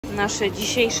Nasze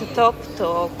dzisiejsze top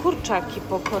to kurczaki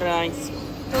po koreańsku.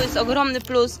 To jest ogromny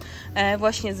plus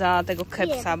właśnie za tego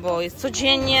kepsa, bo jest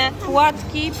codziennie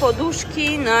płatki,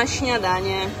 poduszki na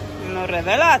śniadanie. No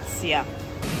rewelacja.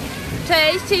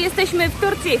 Cześć, jesteśmy w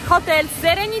Turcji. Hotel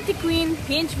Serenity Queen,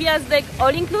 5 gwiazdek,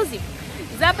 all inclusive.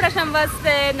 Zapraszam Was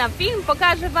na film,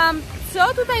 pokażę Wam, co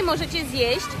tutaj możecie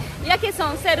zjeść, jakie są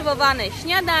serwowane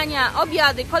śniadania,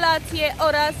 obiady, kolacje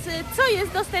oraz co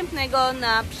jest dostępnego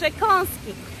na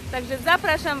przekąski. Także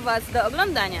zapraszam Was do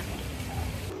oglądania.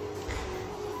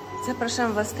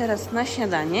 Zapraszam Was teraz na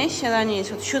śniadanie. Śniadanie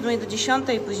jest od 7 do 10,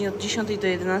 później od 10 do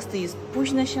 11 jest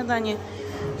późne śniadanie.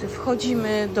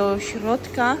 Wchodzimy do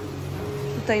środka.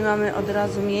 Tutaj mamy od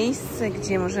razu miejsce,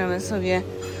 gdzie możemy sobie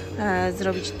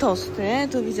zrobić tosty.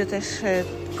 Tu widzę też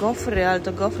gofry, ale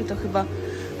to gofry to chyba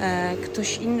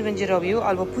ktoś inny będzie robił,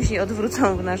 albo później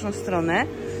odwrócą w naszą stronę.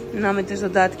 Mamy też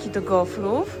dodatki do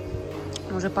gofrów.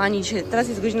 Może pani dzisiaj, teraz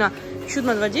jest godzina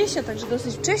 7:20, także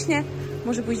dosyć wcześnie.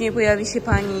 Może później pojawi się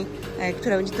pani,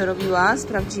 która będzie to robiła.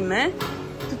 Sprawdzimy.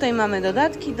 Tutaj mamy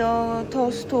dodatki do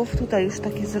tostów. Tutaj już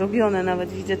takie zrobione, nawet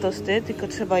widzę tosty, tylko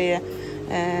trzeba je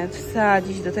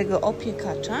wsadzić do tego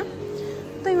opiekacza.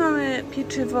 Tutaj mamy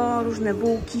pieczywo, różne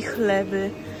bułki, chleby,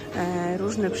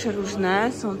 różne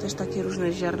przeróżne. Są też takie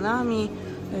różne z ziarnami,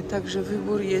 także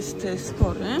wybór jest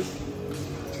spory.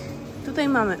 Tutaj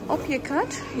mamy opiekacz,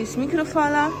 jest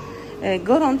mikrofala,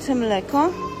 gorące mleko,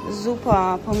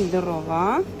 zupa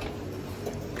pomidorowa.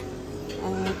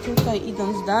 Tutaj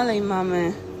idąc dalej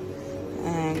mamy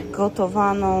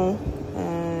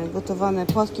gotowane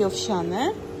płatki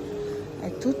owsiane.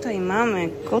 Tutaj mamy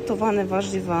gotowane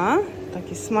warzywa,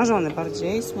 takie smażone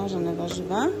bardziej, smażone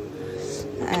warzywa.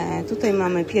 Tutaj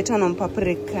mamy pieczoną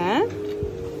paprykę.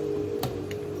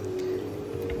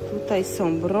 Tutaj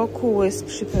są brokuły z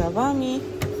przyprawami.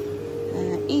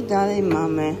 I dalej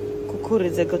mamy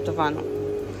kukurydzę gotowaną.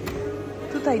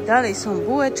 Tutaj dalej są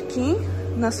bułeczki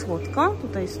na słodko.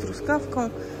 Tutaj z truskawką,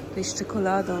 tutaj z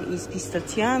czekoladą i z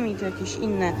pistacjami. Tu jakieś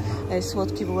inne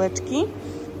słodkie bułeczki.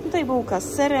 Tutaj bułka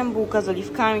z serem, bułka z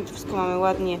oliwkami. To wszystko mamy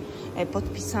ładnie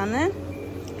podpisane.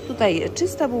 Tutaj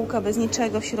czysta bułka bez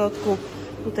niczego w środku.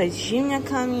 Tutaj z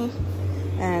ziemniakami.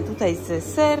 Tutaj z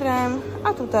serem.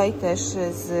 A tutaj też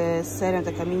z serem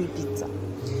taka mini pizza.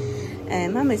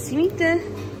 Mamy simity.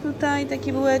 Tutaj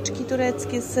takie bułeczki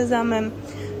tureckie z sezamem.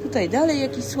 Tutaj dalej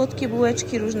jakieś słodkie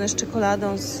bułeczki, różne z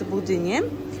czekoladą, z budyniem.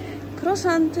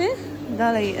 Krosanty.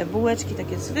 Dalej bułeczki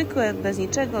takie zwykłe, bez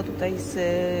niczego. Tutaj z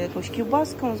jakąś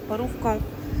kiełbaską, z parówką.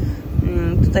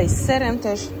 Tutaj z serem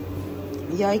też.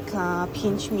 Jajka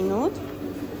 5 minut.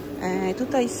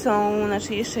 Tutaj są,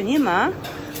 znaczy jeszcze nie ma,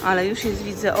 ale już jest,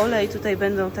 widzę, olej. Tutaj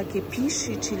będą takie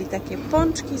piszy, czyli takie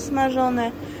pączki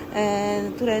smażone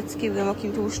tureckie w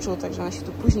głębokim tłuszczu, także one się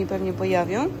tu później pewnie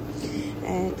pojawią.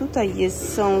 Tutaj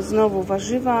są znowu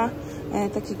warzywa,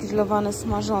 takie grillowane,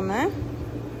 smażone.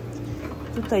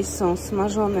 Tutaj są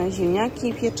smażone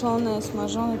ziemniaki pieczone,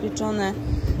 smażone, pieczone.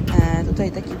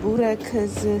 Tutaj taki burek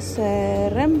z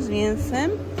serem, z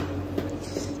mięsem.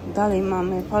 Dalej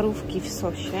mamy parówki w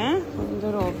sosie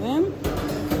pomidorowym.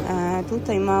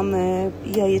 Tutaj mamy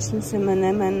jajecznicę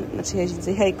menemen, znaczy ja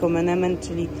widzę jajko menemen,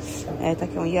 czyli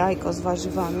taką jajko z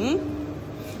warzywami.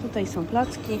 Tutaj są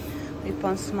placki, tutaj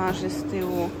pan smaży z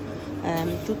tyłu.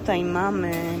 Tutaj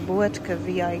mamy bułeczkę w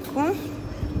jajku,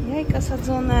 jajka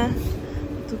sadzone.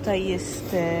 Tutaj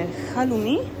jest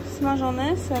halloumi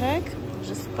smażone, serek,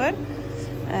 także super.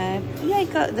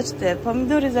 Jajka, znaczy te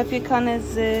pomidory zapiekane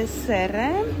z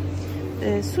serem.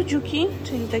 Sudziuki,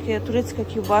 czyli taka turecka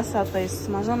kiełbasa, to jest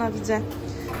smażona, widzę.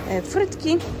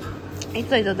 Frytki i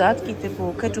tutaj dodatki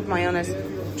typu ketchup, majonez,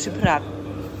 przyprawy.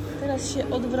 Teraz się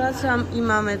odwracam i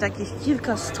mamy takich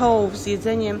kilka stołów z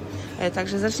jedzeniem,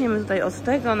 także zaczniemy tutaj od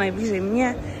tego, najbliżej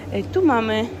mnie. Tu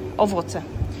mamy owoce.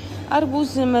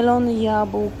 Arbuzy, melony,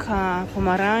 jabłka,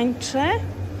 pomarańcze,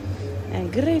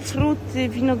 grejpfruty,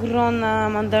 winogrona,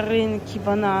 mandarynki,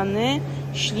 banany,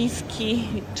 śliwki,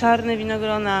 czarne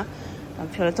winogrona,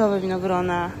 fioletowe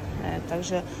winogrona,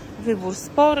 także wybór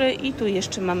spory i tu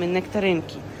jeszcze mamy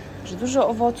nektarynki. Także dużo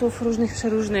owoców różnych,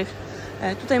 przeróżnych.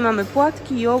 Tutaj mamy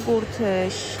płatki, jogurt,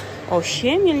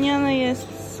 osie lniane jest,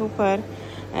 super.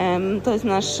 To jest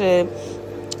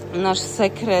nasz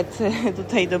sekret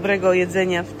tutaj dobrego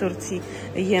jedzenia w Turcji.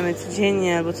 Jemy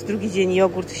codziennie albo co drugi dzień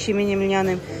jogurt z siemieniem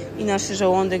lnianym i nasz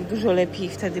żołądek dużo lepiej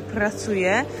wtedy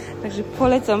pracuje. Także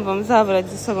polecam Wam zabrać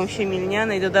ze sobą siemię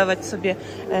lniane i dodawać sobie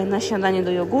na śniadanie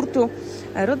do jogurtu.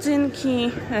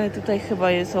 Rodzynki, tutaj chyba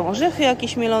są orzechy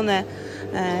jakieś mielone,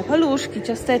 paluszki,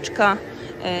 ciasteczka,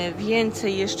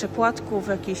 więcej jeszcze płatków,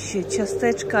 jakieś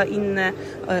ciasteczka, inne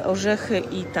orzechy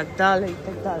i tak dalej, i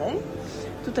tak dalej.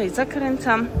 Tutaj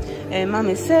zakręcam.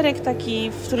 Mamy serek taki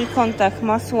w trójkątach,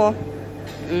 masło.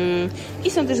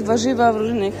 I są też warzywa w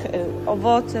różnych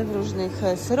owoce, w różnych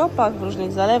syropach, w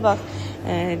różnych zalewach.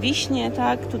 Wiśnie,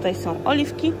 tak. Tutaj są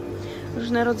oliwki.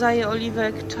 Różne rodzaje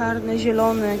oliwek, czarne,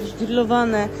 zielone, jakieś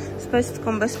grillowane, z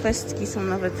pestką, bez pestki, są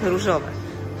nawet różowe.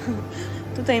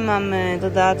 Tutaj mamy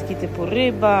dodatki typu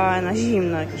ryba, na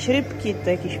zimno jakieś rybki,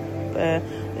 tutaj jakieś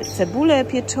cebule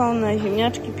pieczone,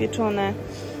 ziemniaczki pieczone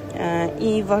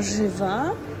i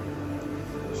warzywa.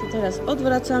 Się teraz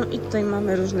odwracam i tutaj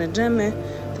mamy różne dżemy,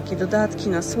 takie dodatki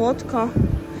na słodko,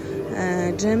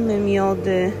 dżemy,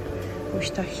 miody,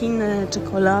 jakąś tahinę,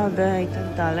 czekoladę i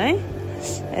tak dalej.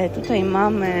 Tutaj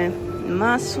mamy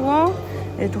masło,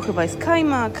 tu chyba jest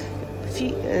kajmak,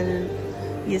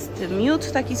 jest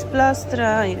miód taki z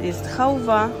plastra, jest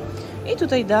chałwa i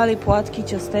tutaj dalej płatki,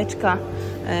 ciasteczka,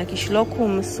 jakiś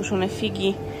lokum, suszone figi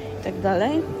i tak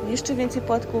dalej. Jeszcze więcej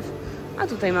płatków, a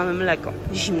tutaj mamy mleko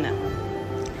zimne.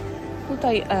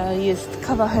 Tutaj jest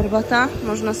kawa, herbata,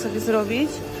 można sobie zrobić.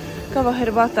 Kawa,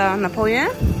 herbata, napoje.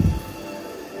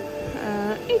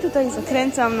 I tutaj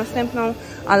zakręcam następną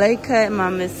alejkę.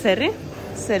 Mamy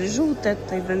sery żółte,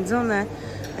 tutaj wędzone,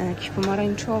 jakieś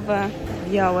pomarańczowe,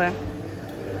 białe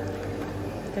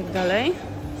i tak dalej.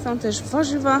 Są też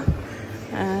warzywa,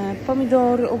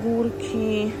 pomidory,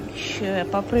 ogórki, jakieś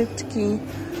paprytki,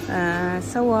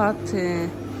 sałaty,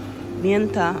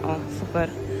 mięta, o super.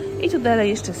 I tu dalej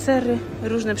jeszcze sery,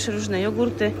 różne przeróżne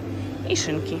jogurty i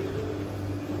szynki.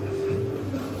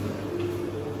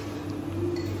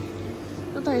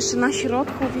 Tutaj jeszcze na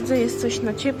środku widzę, jest coś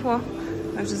na ciepło.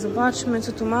 Także zobaczmy,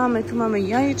 co tu mamy. Tu mamy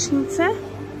jajecznicę.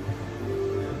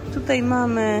 Tutaj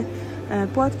mamy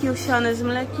płatki owsiane z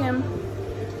mlekiem.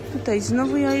 Tutaj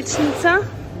znowu jajecznica.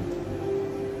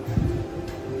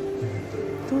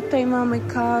 Tutaj mamy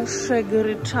kaszę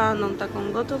gryczaną,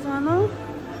 taką gotowaną.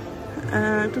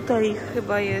 Tutaj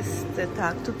chyba jest,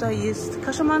 tak, tutaj jest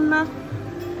kasza manna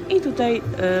i tutaj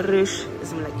ryż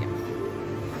z mlekiem.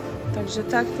 Także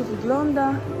tak to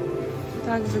wygląda.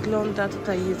 Tak wygląda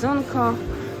tutaj jedzonko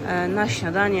na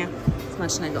śniadanie.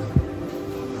 Smacznego.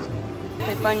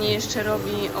 Tutaj pani jeszcze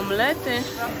robi omlety.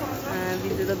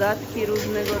 Widzę dodatki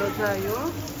różnego rodzaju.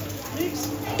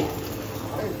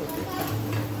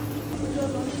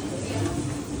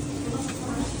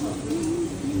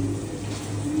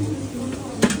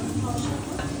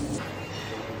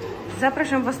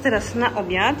 Zapraszam Was teraz na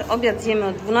obiad. Obiad zjemy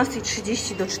od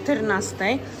 12:30 do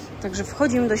 14:00. Także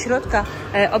wchodzimy do środka.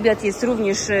 Obiad jest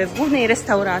również w głównej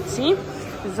restauracji.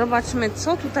 Zobaczmy,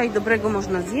 co tutaj dobrego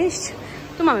można zjeść.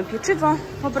 Tu mamy pieczywo,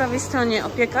 po prawej stronie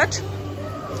opiekacz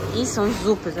i są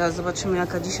zupy. Zaraz zobaczymy,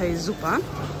 jaka dzisiaj jest zupa.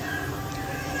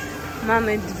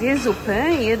 Mamy dwie zupy.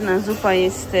 Jedna zupa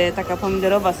jest taka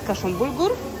pomidorowa z kaszą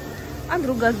bulgur, a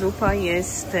druga zupa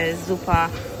jest zupa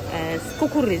z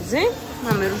kukurydzy.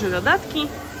 Mamy różne dodatki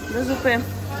do zupy.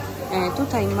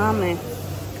 Tutaj mamy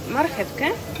marchewkę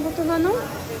gotowaną.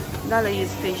 Dalej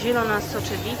jest zielona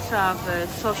soczewica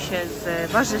w sosie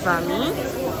z warzywami.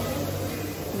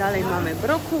 Dalej mamy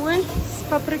brokuły z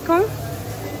papryką.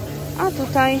 A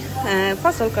tutaj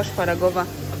fasolka szparagowa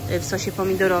w sosie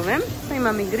pomidorowym. Tutaj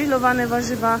mamy grillowane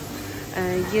warzywa.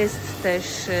 Jest też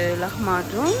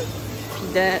lahmacun,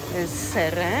 pide z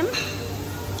serem.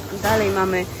 Dalej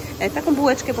mamy taką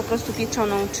bułeczkę po prostu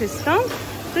pieczoną czystą.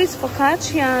 Tu jest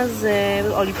focaccia z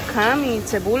oliwkami,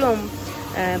 cebulą,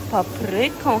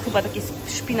 papryką, chyba takie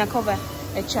szpinakowe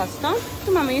ciasto.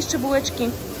 Tu mamy jeszcze bułeczki.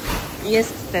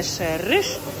 Jest też ryż.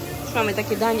 Już mamy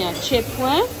takie dania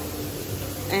ciepłe.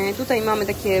 Tutaj mamy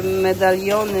takie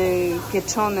medaliony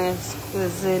pieczone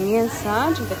z mięsa,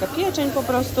 czyli taka pieczeń po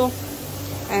prostu.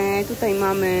 Tutaj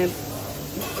mamy,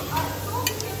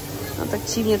 no tak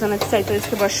dziwnie to napisali, to jest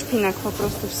chyba szpinak po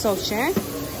prostu w sosie.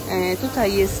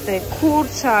 Tutaj jest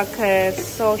kurczak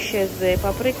w sosie z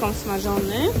papryką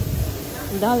smażony.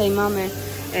 Dalej mamy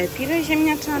pire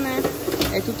ziemniaczane.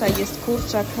 Tutaj jest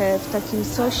kurczak w takim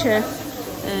sosie,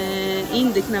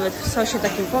 indyk nawet w sosie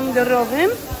takim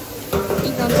pomidorowym.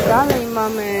 Idąc dalej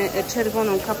mamy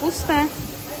czerwoną kapustę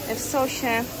w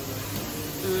sosie.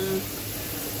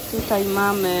 Tutaj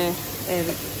mamy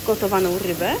gotowaną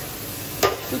rybę.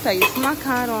 Tutaj jest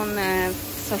makaron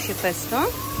w sosie pesto.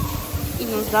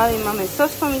 Idąc dalej mamy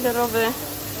sos pomidorowy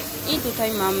i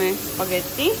tutaj mamy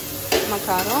spaghetti,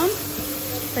 makaron.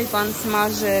 Tutaj pan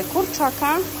smaży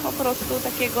kurczaka po prostu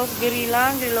takiego z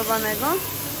grilla, grillowanego.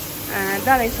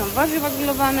 Dalej są warzywa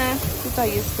grillowane. Tutaj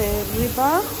jest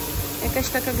ryba jakaś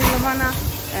taka grillowana.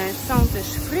 Są też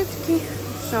frytki,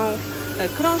 są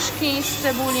krążki z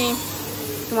cebuli.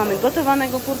 Tu mamy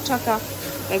gotowanego kurczaka,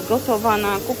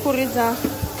 gotowana kukurydza,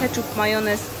 ketchup,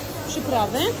 majonez,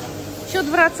 przyprawy. Się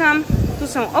odwracam, tu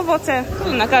są owoce,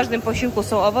 tu na każdym posiłku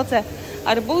są owoce,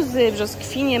 arbuzy,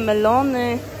 brzoskwinie,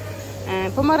 melony,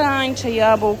 pomarańcze,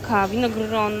 jabłka,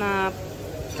 winogrona,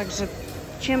 także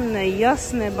ciemne,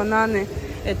 jasne, banany,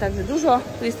 także dużo.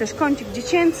 Tu jest też kącik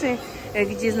dziecięcy,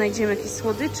 gdzie znajdziemy jakieś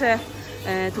słodycze.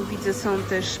 Tu widzę, są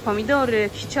też pomidory,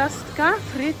 jakieś ciastka,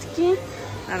 frytki.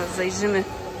 Zaraz zajrzymy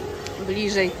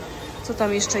bliżej, co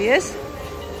tam jeszcze jest.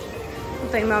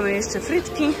 Tutaj mamy jeszcze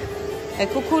frytki,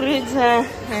 kukurydzę,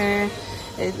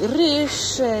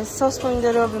 ryż, sos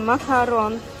pomidorowy,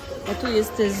 makaron. Tu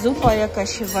jest zupa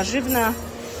jakaś warzywna,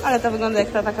 ale ta wygląda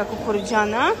jak ta taka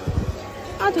kukurydziana.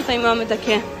 A tutaj mamy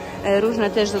takie różne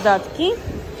też dodatki.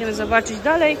 Idziemy zobaczyć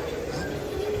dalej.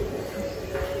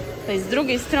 Tutaj z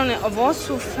drugiej strony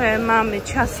owoców mamy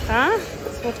ciasta,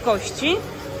 słodkości.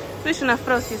 Tu jeszcze na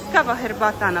wprost jest kawa,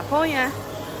 herbata, napoje.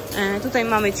 Tutaj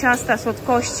mamy ciasta,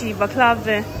 słodkości,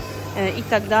 baklawy i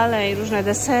tak dalej, różne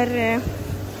desery.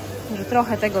 Może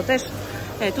trochę tego też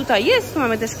tutaj jest. Tu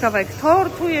mamy też kawałek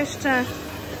tortu jeszcze.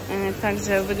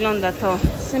 Także wygląda to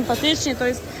sympatycznie. To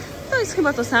jest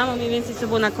chyba to samo mniej więcej, co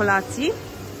było na kolacji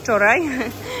wczoraj.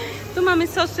 Tu mamy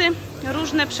sosy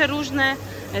różne, przeróżne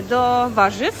do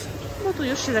warzyw, bo tu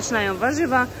już się zaczynają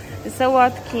warzywa,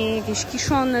 sałatki, jakieś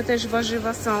kiszone też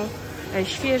warzywa są,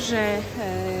 świeże,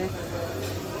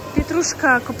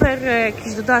 pietruszka, koperek,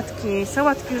 jakieś dodatki,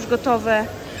 sałatki już gotowe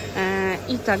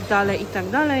i tak dalej, i tak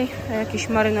dalej. Jakieś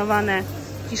marynowane,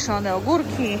 kiszone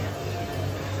ogórki.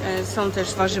 Są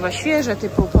też warzywa świeże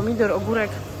typu pomidor, ogórek,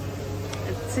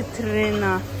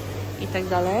 cytryna i tak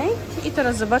dalej. I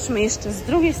teraz zobaczmy jeszcze z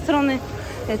drugiej strony,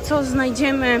 co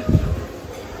znajdziemy.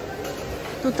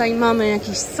 Tutaj mamy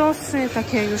jakieś sosy,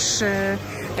 takie już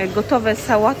gotowe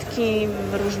sałatki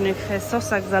w różnych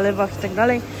sosach, zalewach i tak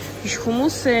dalej. Jakieś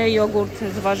humusy, jogurt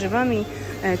z warzywami,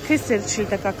 kysyr, czyli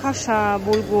taka kasza,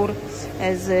 bulgur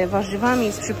z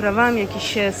warzywami, z przyprawami,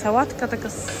 jakieś sałatka taka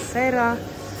z sera,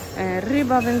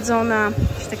 ryba wędzona,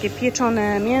 jakieś takie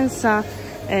pieczone mięsa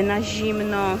na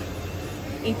zimno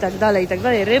i tak dalej, i tak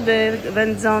dalej. Ryby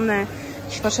wędzone,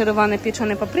 faszerowane,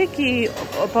 pieczone papryki,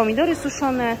 pomidory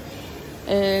suszone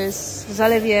w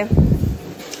zalewie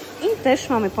i też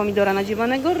mamy pomidora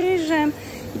nadziewanego ryżem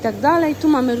i tak dalej. Tu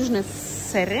mamy różne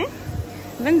sery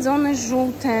wędzone,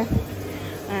 żółte,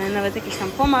 nawet jakieś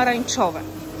tam pomarańczowe.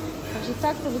 Także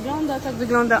tak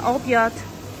wygląda obiad.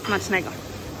 Smacznego.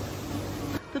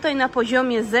 Tutaj na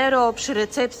poziomie 0 przy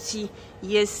recepcji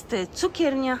jest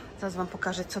cukiernia. Zaraz Wam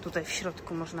pokażę, co tutaj w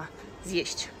środku można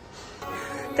zjeść.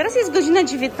 Teraz jest godzina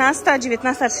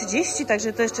 19:30,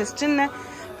 także to jeszcze jest czynne.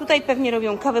 Tutaj pewnie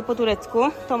robią kawę po turecku.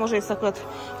 To może jest akurat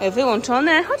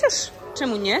wyłączone, chociaż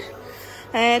czemu nie?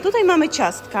 Tutaj mamy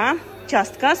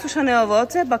ciastka, suszone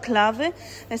owoce, baklawy.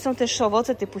 Są też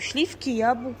owoce typu śliwki,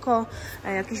 jabłko,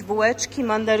 jakieś bułeczki,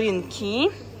 mandarynki.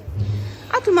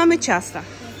 A tu mamy ciasta.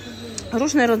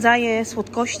 Różne rodzaje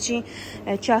słodkości,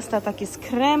 ciasta takie z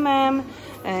kremem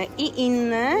i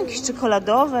inne, jakieś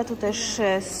czekoladowe. Tu też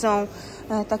są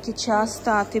takie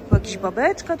ciasta typu jakieś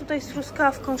babeczka tutaj z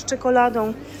truskawką, z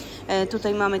czekoladą.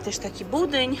 Tutaj mamy też taki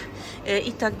budyń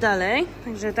i tak dalej.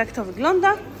 Także tak to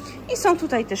wygląda. I są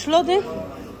tutaj też lody.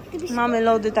 Mamy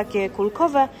lody takie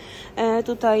kulkowe.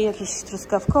 Tutaj jakieś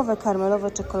truskawkowe,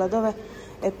 karmelowe, czekoladowe,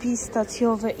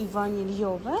 pistacjowe i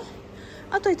waniliowe.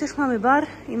 A tutaj też mamy bar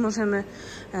i możemy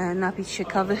napić się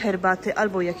kawy, herbaty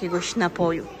albo jakiegoś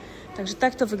napoju. Także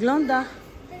tak to wygląda.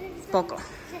 Spoko.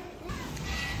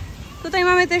 Tutaj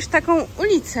mamy też taką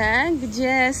ulicę,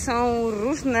 gdzie są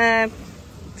różne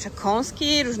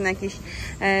przekąski, różne jakieś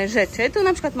rzeczy. Tu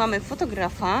na przykład mamy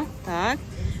fotografa, tak.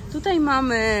 Tutaj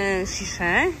mamy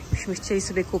sziszę, byśmy chcieli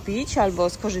sobie kupić albo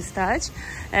skorzystać.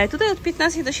 Tutaj od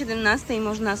 15 do 17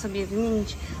 można sobie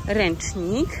wymienić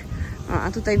ręcznik.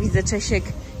 A tutaj widzę, Czesiek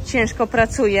ciężko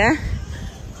pracuje.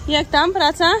 Jak tam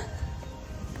praca?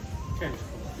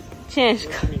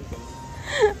 Ciężko.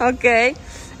 Okej.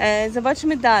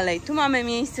 Zobaczmy dalej. Tu mamy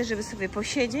miejsce, żeby sobie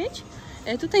posiedzieć.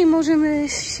 Tutaj możemy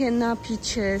się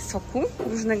napić soku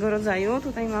różnego rodzaju.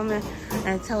 Tutaj mamy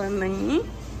całe menu.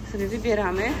 Sobie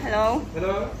wybieramy. Hello.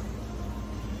 Hello.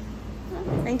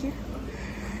 Thank you.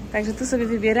 Także tu sobie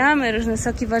wybieramy różne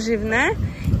soki warzywne.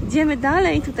 Idziemy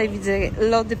dalej. Tutaj widzę,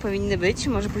 lody powinny być.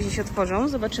 Może później się otworzą.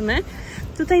 Zobaczymy.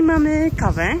 Tutaj mamy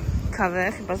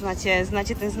kawę. Chyba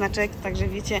znacie ten znaczek, także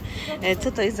wiecie,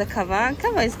 co to jest za kawa.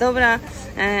 Kawa jest dobra,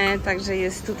 także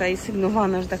jest tutaj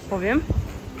sygnowana, że tak powiem.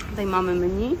 Tutaj mamy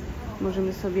menu.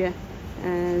 Możemy sobie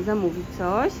zamówić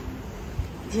coś.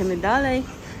 Idziemy dalej.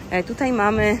 Tutaj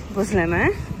mamy gozlemę.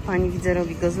 Pani widzę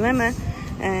robi gozlemę.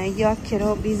 Jakie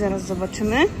robi? Zaraz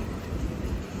zobaczymy.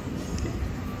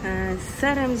 z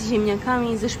serem, z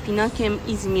ziemniakami, ze szpinakiem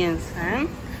i z mięsem.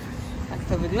 Tak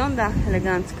to wygląda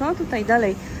elegancko. Tutaj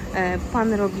dalej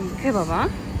pan robi kebaba.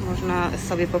 Można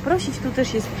sobie poprosić. Tu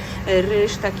też jest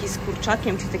ryż taki z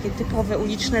kurczakiem, czyli takie typowe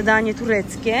uliczne danie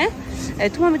tureckie.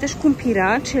 Tu mamy też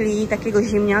kumpira, czyli takiego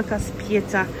ziemniaka z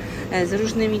pieca z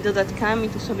różnymi dodatkami.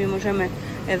 Tu sobie możemy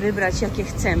wybrać, jakie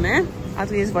chcemy. A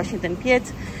tu jest właśnie ten piec,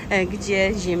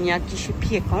 gdzie ziemniaki się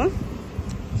pieką.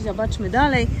 Zobaczmy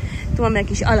dalej. Tu mamy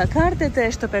jakieś à la carte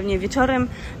też, to pewnie wieczorem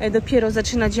dopiero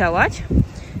zaczyna działać.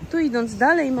 Tu idąc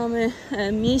dalej mamy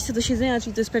miejsce do siedzenia,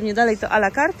 czyli to jest pewnie dalej to à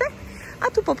la carte.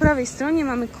 A tu po prawej stronie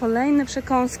mamy kolejne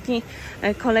przekąski,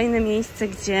 kolejne miejsce,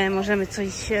 gdzie możemy coś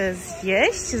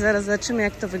zjeść. Zaraz zobaczymy,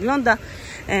 jak to wygląda.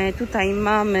 Tutaj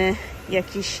mamy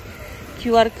jakiś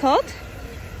QR kod.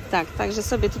 Tak, także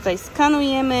sobie tutaj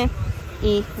skanujemy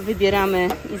i wybieramy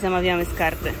i zamawiamy z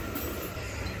karty.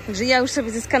 Także ja już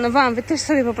sobie zeskanowałam, wy też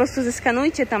sobie po prostu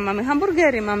zeskanujcie. Tam mamy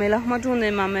hamburgery, mamy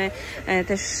lahmacune, mamy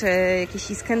też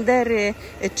jakieś iskendery,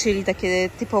 czyli takie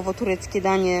typowo tureckie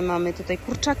danie. Mamy tutaj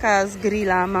kurczaka z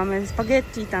grilla, mamy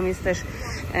spaghetti, tam jest też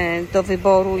do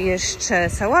wyboru jeszcze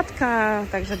sałatka,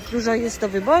 także dużo jest do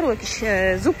wyboru, jakieś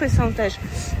zupy są też,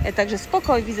 także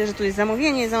spokoj. Widzę, że tu jest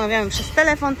zamówienie, zamawiamy przez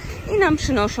telefon i nam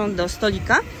przynoszą do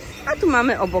stolika, a tu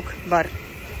mamy obok bar.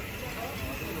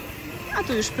 A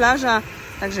tu już plaża,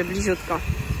 także bliziutko.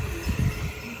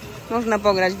 Można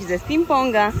pograć, widzę, w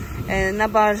ping-ponga. Na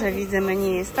barze widzę,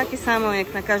 menu jest takie samo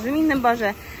jak na każdym innym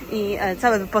barze i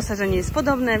całe wyposażenie jest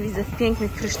podobne. Widzę, w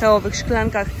pięknych kryształowych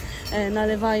szklankach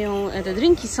nalewają te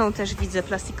drinki. Są też, widzę,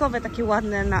 plastikowe, takie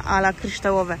ładne na ala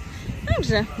kryształowe.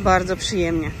 Także bardzo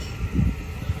przyjemnie.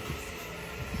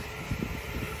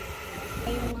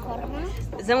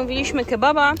 Zamówiliśmy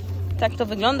kebaba. Tak to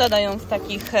wygląda, dają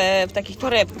w takich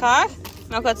torebkach.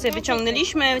 No, akurat sobie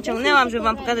wyciągnęłam, żeby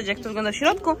wam pokazać, jak to wygląda w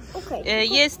środku.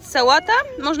 Jest sałata,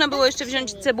 można było jeszcze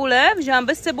wziąć cebulę, wzięłam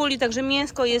bez cebuli, także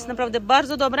mięsko jest naprawdę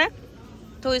bardzo dobre.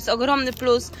 To jest ogromny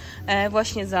plus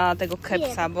właśnie za tego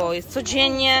kepsa, bo jest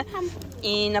codziennie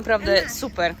i naprawdę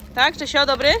super. Tak, Czesio,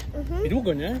 dobry? I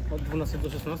długo, nie? Od 12 do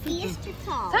 16? I jeszcze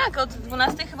co? Tak, od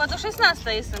 12 chyba do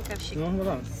 16 jest ten kepsik. No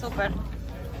tak. Super.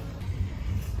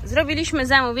 Zrobiliśmy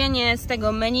zamówienie z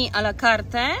tego menu à la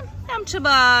carte. Tam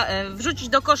trzeba wrzucić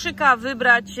do koszyka,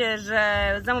 wybrać,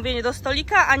 że zamówienie do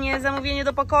stolika, a nie zamówienie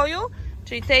do pokoju,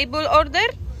 czyli table order.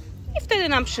 I wtedy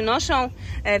nam przynoszą.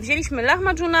 Wzięliśmy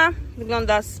lahmacuna,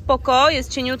 wygląda spoko,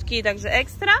 jest cieniutki, także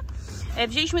ekstra.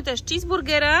 Wzięliśmy też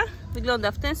cheeseburgera,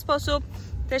 wygląda w ten sposób.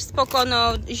 Też spoko,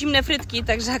 no zimne frytki,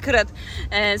 także akurat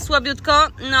słabiutko,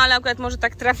 no ale akurat może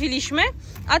tak trafiliśmy.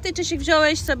 A ty, Czesiek,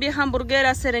 wziąłeś sobie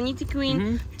hamburgera Serenity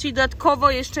Queen, czyli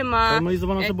dodatkowo jeszcze ma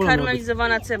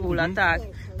karmelizowana cebula, tak.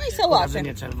 No i sałatę.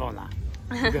 Nie czerwona.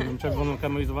 Lubię czerwoną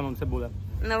karmelizowaną cebulę.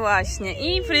 No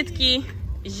właśnie, i frytki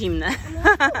zimne.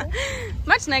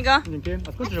 Smacznego!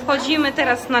 Wchodzimy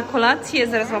teraz na kolację,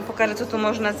 zaraz wam pokażę, co tu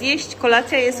można zjeść.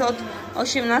 Kolacja jest od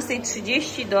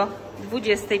 18:30 do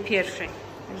 21:00.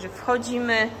 Także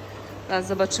wchodzimy, teraz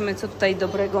zobaczymy, co tutaj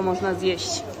dobrego można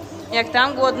zjeść. Jak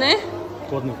tam? Głodny?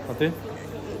 Głodny, a ty?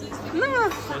 No.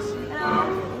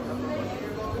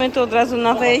 My tu od razu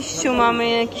na wejściu mamy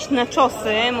jakieś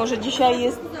nachosy. Może dzisiaj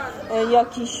jest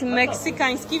jakiś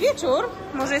meksykański wieczór.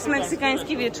 Może jest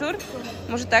meksykański wieczór.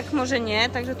 Może tak, może nie.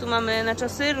 Także tu mamy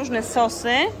nachosy, różne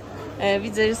sosy.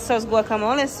 Widzę, jest sos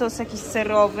guacamole, sos jakiś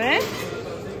serowy.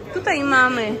 Tutaj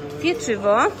mamy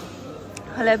pieczywo,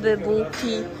 chleby,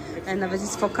 bułki, nawet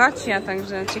jest focaccia,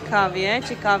 także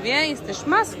ciekawie. Jest też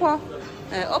masło,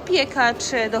 opiekacz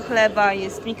do chleba,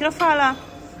 jest mikrofala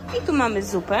i tu mamy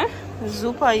zupę.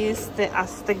 Zupa jest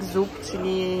aztek zup,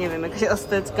 czyli nie wiem, jakaś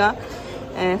aztecka,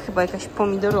 chyba jakaś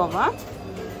pomidorowa.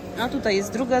 A tutaj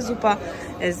jest druga zupa,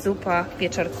 zupa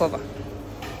pieczarkowa.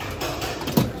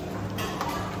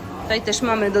 Tutaj też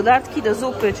mamy dodatki do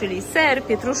zupy, czyli ser,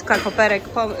 pietruszka, koperek,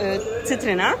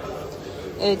 cytryna.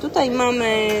 Tutaj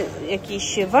mamy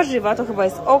jakieś warzywa, to chyba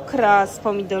jest okra z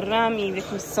pomidorami w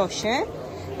jakimś sosie.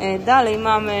 Dalej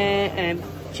mamy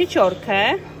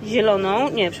cieciorkę zieloną,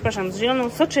 zieloną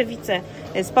soczewicę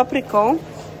z papryką.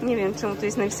 Nie wiem, czemu tu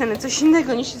jest napisane coś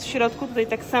innego niż jest w środku. Tutaj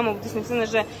tak samo, bo to jest napisane,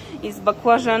 że jest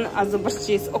bakłażan, a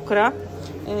zobaczcie, jest okra.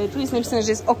 Tu jest napisane, że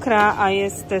jest okra, a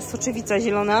jest soczewica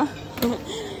zielona.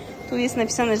 Tu jest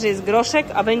napisane, że jest groszek,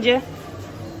 a będzie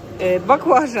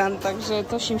bakłażan, także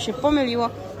to się pomyliło.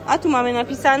 A tu mamy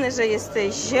napisane, że jest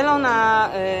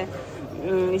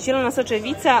zielona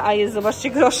soczewica, a jest, zobaczcie,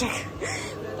 groszek.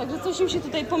 Także coś się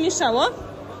tutaj pomieszało.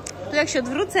 Tu jak się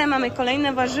odwrócę, mamy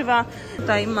kolejne warzywa.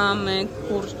 Tutaj mamy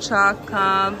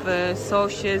kurczaka w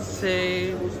sosie z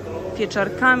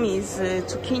pieczarkami, z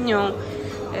cukinią.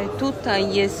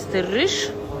 Tutaj jest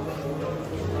ryż.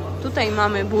 Tutaj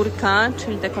mamy burka,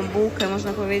 czyli taką bułkę,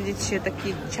 można powiedzieć,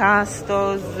 takie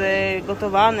ciasto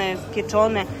gotowane,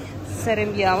 pieczone z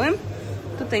serem białym.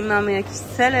 Tutaj mamy jakiś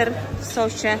seler w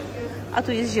sosie, a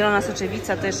tu jest zielona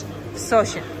soczewica też w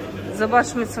sosie.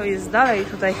 Zobaczmy, co jest dalej.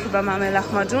 Tutaj chyba mamy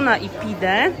lahmacuna i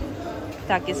pidę.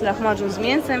 Tak, jest lahmacun z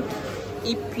mięsem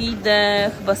i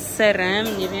pidę chyba z serem,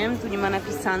 nie wiem, tu nie ma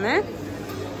napisane.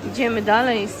 Idziemy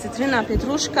dalej, jest cytryna,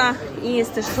 pietruszka i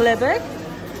jest też chlebek.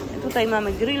 Tutaj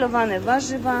mamy grillowane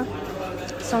warzywa.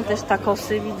 Są też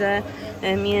tacosy, widzę,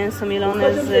 mięso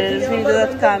mielone z różnymi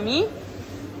dodatkami.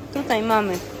 Tutaj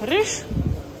mamy ryż.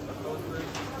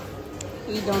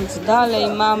 Idąc dalej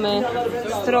mamy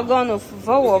strogonów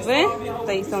wołowy.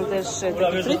 Tutaj są też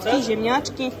takie frytki,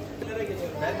 ziemniaczki.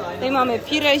 Tutaj mamy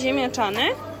pire ziemniaczane.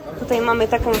 Tutaj mamy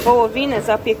taką wołowinę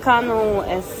zapiekaną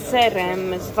z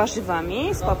serem, z warzywami,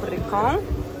 z papryką.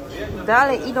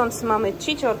 Dalej idąc mamy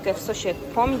cieciorkę w sosie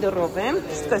pomidorowym.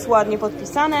 Wszystko jest ładnie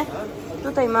podpisane.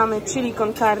 Tutaj mamy chili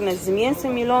con carne z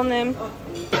mięsem mielonym,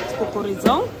 z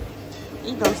kukurydzą.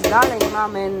 Idąc dalej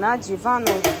mamy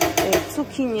nadziewaną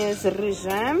cukinię z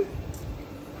ryżem.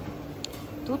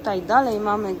 Tutaj dalej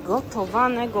mamy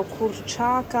gotowanego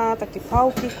kurczaka, takie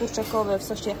pałki kurczakowe w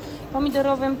sosie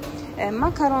pomidorowym,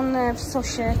 makaron w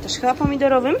sosie też chyba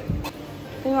pomidorowym.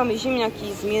 Tutaj mamy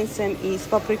ziemniaki z mięsem i z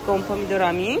papryką,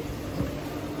 pomidorami.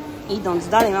 Idąc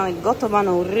dalej mamy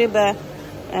gotowaną rybę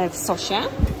w sosie.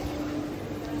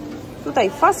 Tutaj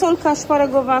fasolka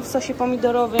szparagowa w sosie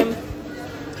pomidorowym,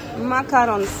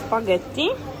 makaron spaghetti,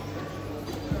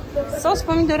 sos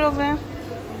pomidorowy.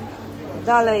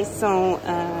 Dalej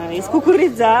jest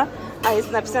kukurydza, a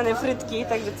jest napisane frytki,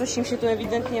 także coś im się tu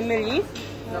ewidentnie myli.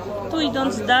 Tu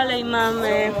idąc dalej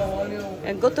mamy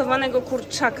gotowanego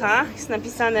kurczaka. Jest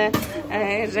napisane,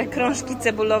 że krążki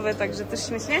cebulowe, także też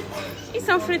śmiesznie. I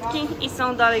są frytki i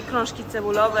są dalej krążki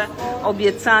cebulowe,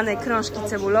 obiecane krążki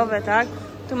cebulowe, tak.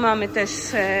 Tu mamy też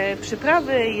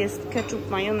przyprawy, jest ketchup,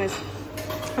 majonez,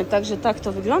 także tak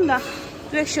to wygląda.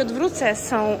 Tu jak się odwrócę,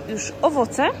 są już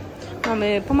owoce.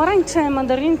 Mamy pomarańcze,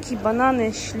 mandarynki,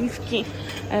 banany, śliwki,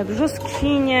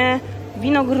 brzoskwinie,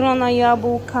 winogrona,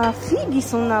 jabłka, figi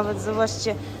są nawet,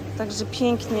 zobaczcie, także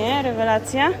pięknie,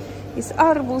 rewelacja. Jest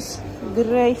arbuz,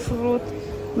 grejpfrut,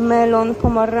 melon,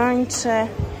 pomarańcze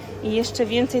i jeszcze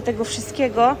więcej tego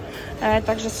wszystkiego,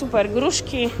 także super.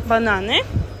 Gruszki, banany.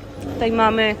 Tutaj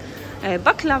mamy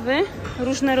baklawy,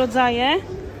 różne rodzaje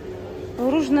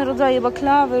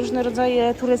baklawy, różne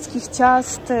rodzaje tureckich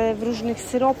ciast w różnych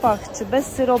syropach czy bez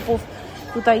syropów.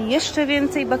 Tutaj jeszcze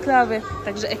więcej baklawy,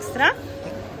 także ekstra.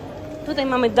 Tutaj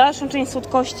mamy dalszą część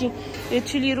słodkości,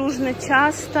 czyli różne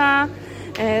ciasta,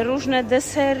 różne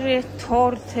desery,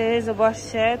 torty.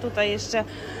 Zobaczcie, tutaj jeszcze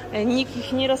nikt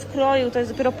ich nie rozkroił, to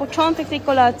jest dopiero początek tej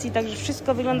kolacji, także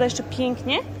wszystko wygląda jeszcze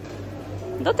pięknie.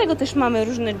 Do tego też mamy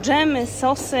różne dżemy,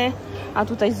 sosy, a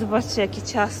tutaj zobaczcie jakie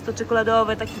ciasto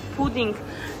czekoladowe, taki pudding,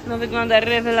 no wygląda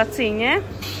rewelacyjnie.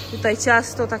 Tutaj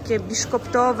ciasto takie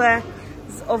biszkoptowe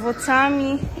z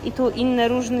owocami i tu inne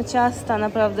różne ciasta,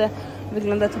 naprawdę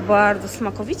wygląda to bardzo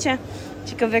smakowicie.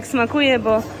 Ciekawe jak smakuje,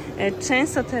 bo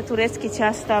często te tureckie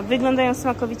ciasta wyglądają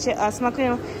smakowicie, a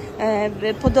smakują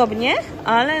podobnie,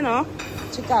 ale no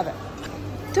ciekawe.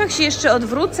 Tu jak się jeszcze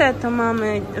odwrócę, to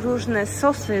mamy różne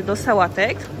sosy do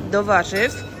sałatek, do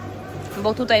warzyw,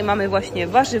 bo tutaj mamy właśnie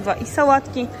warzywa i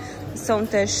sałatki. Są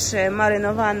też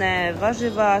marynowane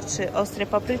warzywa, czy ostre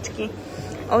papryczki,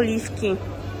 oliwki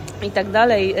i tak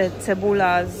dalej.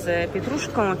 Cebula z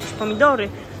pietruszką, jakieś pomidory.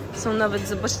 Są nawet,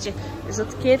 zobaczcie,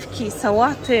 rzodkiewki,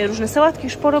 sałaty, różne sałatki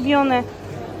już porobione.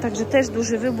 Także też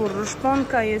duży wybór,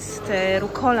 ruszponka jest,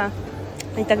 rukola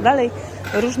i tak dalej.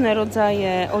 Różne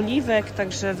rodzaje oliwek,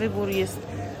 także wybór jest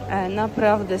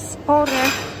naprawdę spory.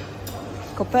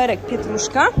 Koperek,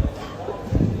 pietruszka.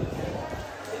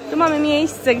 Tu mamy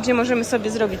miejsce, gdzie możemy sobie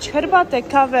zrobić herbatę,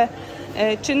 kawę,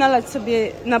 czy nalać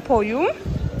sobie napoju.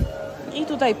 I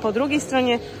tutaj po drugiej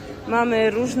stronie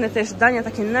mamy różne też dania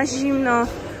takie na zimno,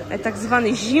 tak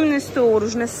zwany zimny stół,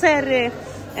 różne sery,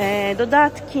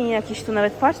 dodatki, jakieś tu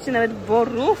nawet, patrzcie, nawet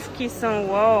borówki są,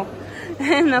 wow,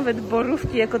 nawet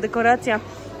borówki jako dekoracja,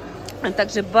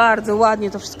 także bardzo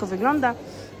ładnie to wszystko wygląda.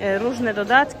 Różne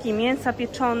dodatki, mięsa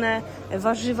pieczone,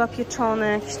 warzywa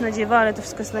pieczone, jakieś nadziewale, to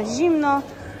wszystko jest na zimno,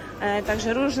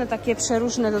 także różne takie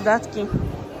przeróżne dodatki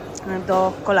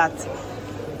do kolacji.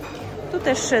 Tu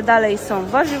też dalej są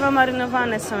warzywa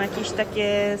marynowane, są jakieś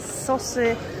takie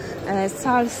sosy,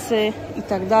 salsy i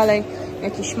tak dalej,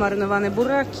 jakieś marynowane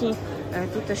buraki,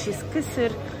 tu też jest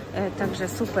kysyr, także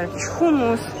super, jakiś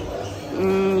hummus,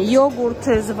 jogurt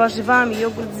z warzywami,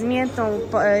 jogurt z miętą,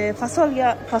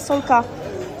 fasolka,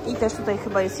 I też tutaj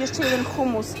chyba jest jeszcze jeden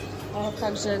hummus,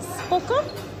 także spoko.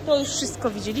 To już wszystko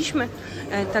widzieliśmy,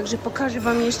 także pokażę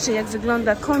Wam jeszcze, jak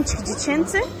wygląda kącik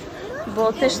dziecięcy,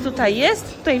 bo też tutaj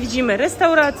jest. Tutaj widzimy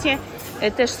restaurację,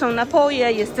 też są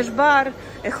napoje, jest też bar,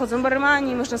 chodzą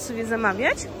barmani, można sobie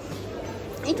zamawiać.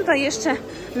 I tutaj jeszcze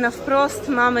na wprost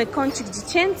mamy kącik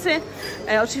dziecięcy.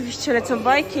 Oczywiście lecą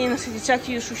bajki, nasze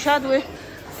dzieciaki już usiadły,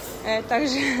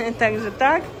 także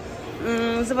tak.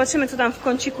 Zobaczymy, co tam w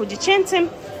kąciku dziecięcym.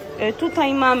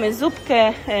 Tutaj mamy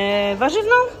zupkę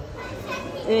warzywną,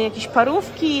 jakieś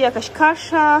parówki, jakaś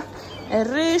kasza,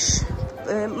 ryż,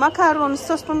 makaron,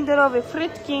 sos pomidorowy,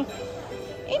 frytki.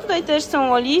 I tutaj też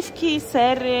są oliwki,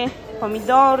 sery,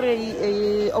 pomidory,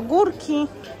 ogórki,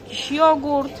 jakiś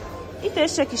jogurt i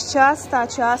też jakieś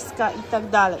ciastka i tak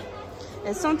dalej.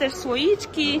 Są też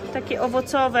słoiczki takie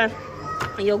owocowe,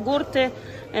 jogurty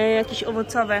jakieś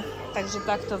owocowe, także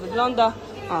tak to wygląda.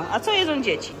 A co jedzą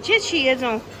dzieci? Dzieci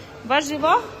jedzą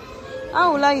warzywo, a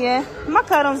Ula je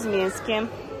makaron z mięskiem.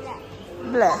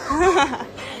 Blech.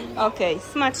 Okej,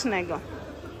 smacznego.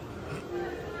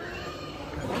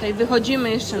 Tutaj wychodzimy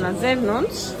jeszcze na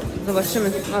zewnątrz.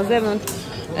 Zobaczymy, na zewnątrz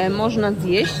można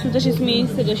zjeść. Tu też jest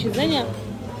miejsce do siedzenia.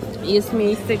 Jest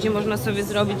miejsce, gdzie można sobie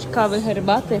zrobić kawę,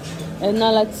 herbatę,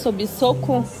 nalać sobie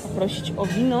soku, poprosić o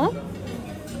wino.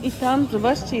 I tam,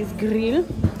 zobaczcie, jest grill.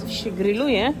 Coś się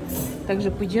grilluje.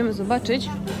 Także pójdziemy zobaczyć.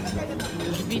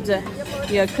 Już widzę,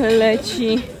 jak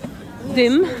leci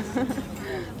dym.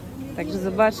 Także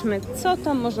zobaczmy, co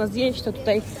tam można zjeść. To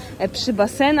tutaj przy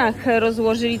basenach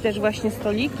rozłożyli też właśnie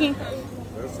stoliki.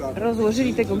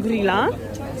 Rozłożyli tego grilla.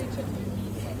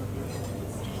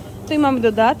 Tutaj mamy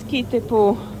dodatki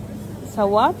typu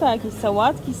sałata, jakieś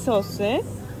sałatki, sosy.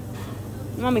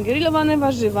 Mamy grillowane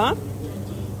warzywa.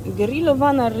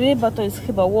 Grillowana ryba to jest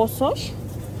chyba łosoś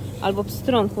albo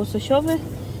pstrąg łososiowy.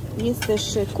 Jest też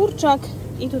kurczak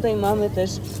i tutaj mamy też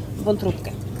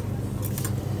wątróbkę.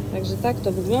 Także tak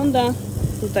to wygląda.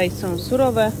 Tutaj są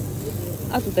surowe,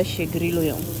 a tutaj się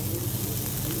grillują.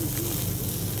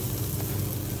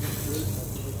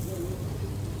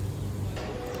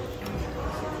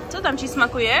 Co tam Ci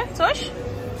smakuje? Coś?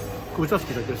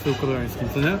 Kurczaczki takie w stylu koreańskim,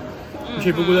 co nie?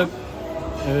 Dzisiaj w ogóle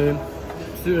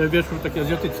wieczór taki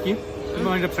azjatycki. To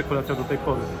najlepsza kolacja do tej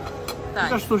pory. Tak.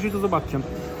 Chociaż sushi to zobaczcie.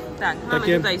 Tak, mamy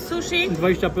takie tutaj sushi.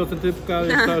 20% rybka,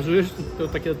 ryż, to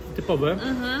takie typowe,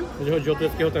 jeżeli chodzi o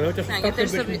tureckie hotele. Chociaż tak, ja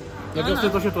też sobie... na wiosnę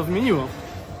to się to zmieniło.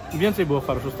 Więcej było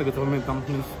farszu z tego co pamiętam,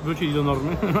 więc wrócili do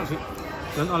normy.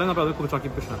 Ale naprawdę kurczaki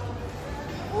pyszne.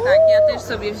 Tak, ja też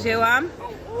sobie wzięłam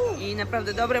i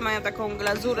naprawdę dobre, mają taką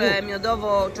glazurę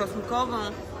miodowo-czosnkową.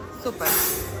 Super.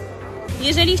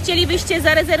 Jeżeli chcielibyście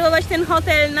zarezerwować ten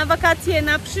hotel na wakacje,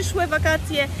 na przyszłe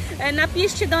wakacje,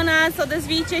 napiszcie do nas,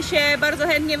 odezwijcie się, bardzo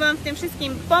chętnie Wam w tym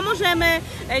wszystkim pomożemy.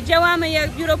 Działamy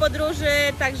jak biuro podróży,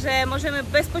 także możemy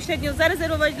bezpośrednio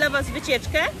zarezerwować dla Was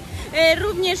wycieczkę.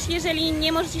 Również jeżeli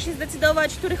nie możecie się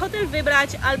zdecydować, który hotel wybrać,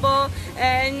 albo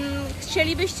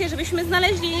chcielibyście, żebyśmy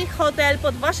znaleźli hotel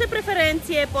pod Wasze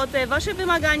preferencje, pod Wasze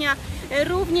wymagania,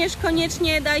 również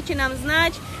koniecznie dajcie nam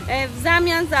znać. W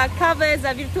zamian za kawę,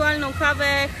 za wirtualną kawę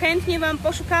chętnie Wam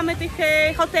poszukamy tych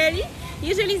hoteli.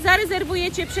 Jeżeli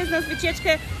zarezerwujecie przez nas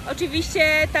wycieczkę,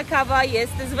 oczywiście ta kawa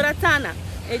jest zwracana.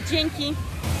 Dzięki.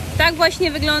 Tak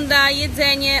właśnie wygląda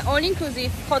jedzenie all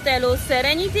inclusive w hotelu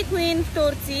Serenity Queen w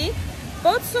Turcji.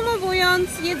 Podsumowując,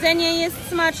 jedzenie jest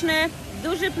smaczne.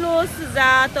 Duży plus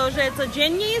za to, że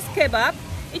codziennie jest kebab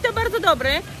i to bardzo dobry,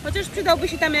 chociaż przydałby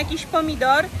się tam jakiś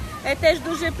pomidor. Też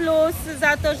duży plus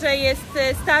za to, że jest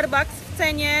Starbucks w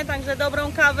cenie, także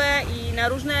dobrą kawę i na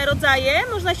różne rodzaje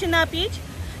można się napić.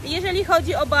 Jeżeli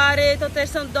chodzi o bary, to też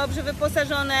są dobrze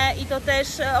wyposażone i to też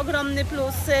ogromny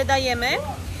plus dajemy.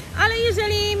 Ale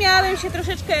jeżeli miałabym się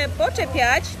troszeczkę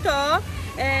poczepiać, to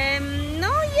no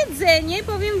jedzenie,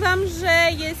 powiem Wam,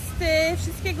 że jest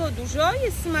wszystkiego dużo,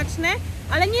 jest smaczne,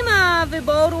 ale nie ma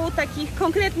wyboru takich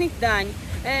konkretnych dań.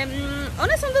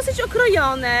 One są dosyć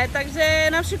okrojone,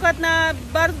 także na przykład na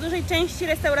bardzo dużej części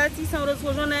restauracji są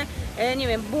rozłożone, nie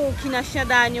wiem, bułki na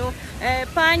śniadaniu.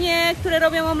 Panie, które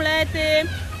robią omlety,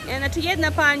 znaczy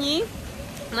jedna pani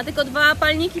ma tylko 2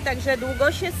 palniki, także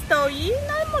długo się stoi,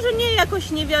 no ale może nie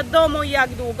jakoś nie wiadomo jak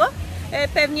długo,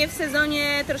 pewnie w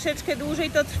sezonie troszeczkę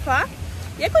dłużej to trwa.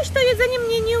 Jakoś to jedzenie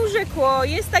mnie nie urzekło,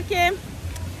 jest takie,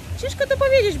 ciężko to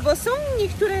powiedzieć, bo są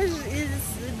niektóre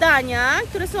dania,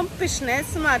 które są pyszne,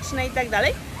 smaczne i tak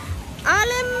dalej,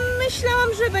 ale myślałam,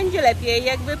 że będzie lepiej,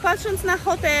 jakby patrząc na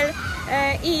hotel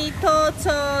i to,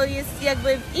 co jest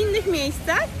jakby w innych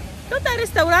miejscach, to ta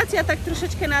restauracja tak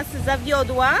troszeczkę nas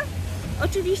zawiodła.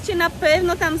 Oczywiście na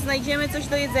pewno tam znajdziemy coś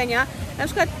do jedzenia, na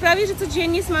przykład prawie że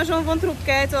codziennie smażą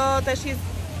wątróbkę, to też jest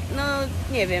no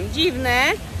nie wiem, dziwne.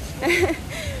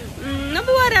 No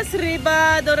była raz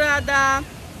ryba, dorada,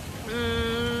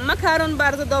 makaron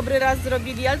bardzo dobry raz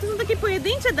zrobili, ale to są takie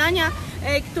pojedyncze dania,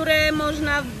 które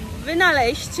można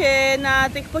wynaleźć na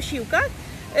tych posiłkach.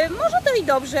 Może to i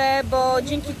dobrze, bo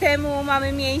dzięki temu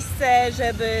mamy miejsce,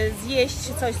 żeby zjeść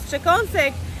coś z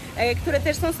przekąsek, które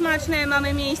też są smaczne,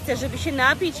 mamy miejsce, żeby się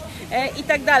napić i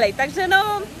tak dalej. Także no,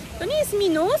 to nie jest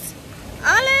minus,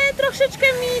 ale troszeczkę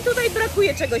mi tutaj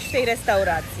brakuje czegoś w tej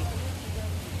restauracji.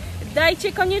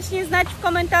 Dajcie koniecznie znać w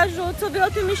komentarzu, co wy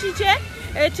o tym myślicie.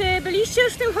 Czy byliście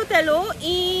już w tym hotelu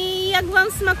i jak wam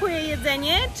smakuje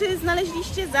jedzenie? Czy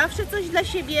znaleźliście zawsze coś dla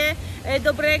siebie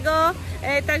dobrego?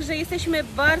 Także jesteśmy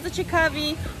bardzo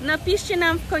ciekawi. Napiszcie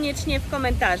nam koniecznie w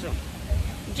komentarzu.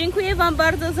 Dziękuję wam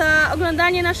bardzo za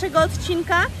oglądanie naszego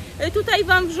odcinka. Tutaj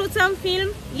wam wrzucam film,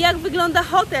 jak wygląda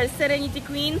hotel Serenity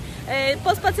Queen.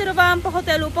 Pospacerowałam po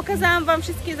hotelu, pokazałam wam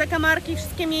wszystkie zakamarki,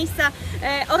 wszystkie miejsca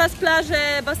oraz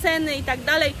plaże, baseny i tak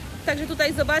dalej. Także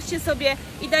tutaj zobaczcie sobie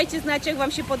i dajcie znać, jak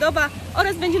wam się podoba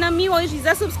oraz będzie nam miło, jeżeli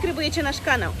zasubskrybujecie nasz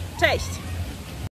kanał. Cześć!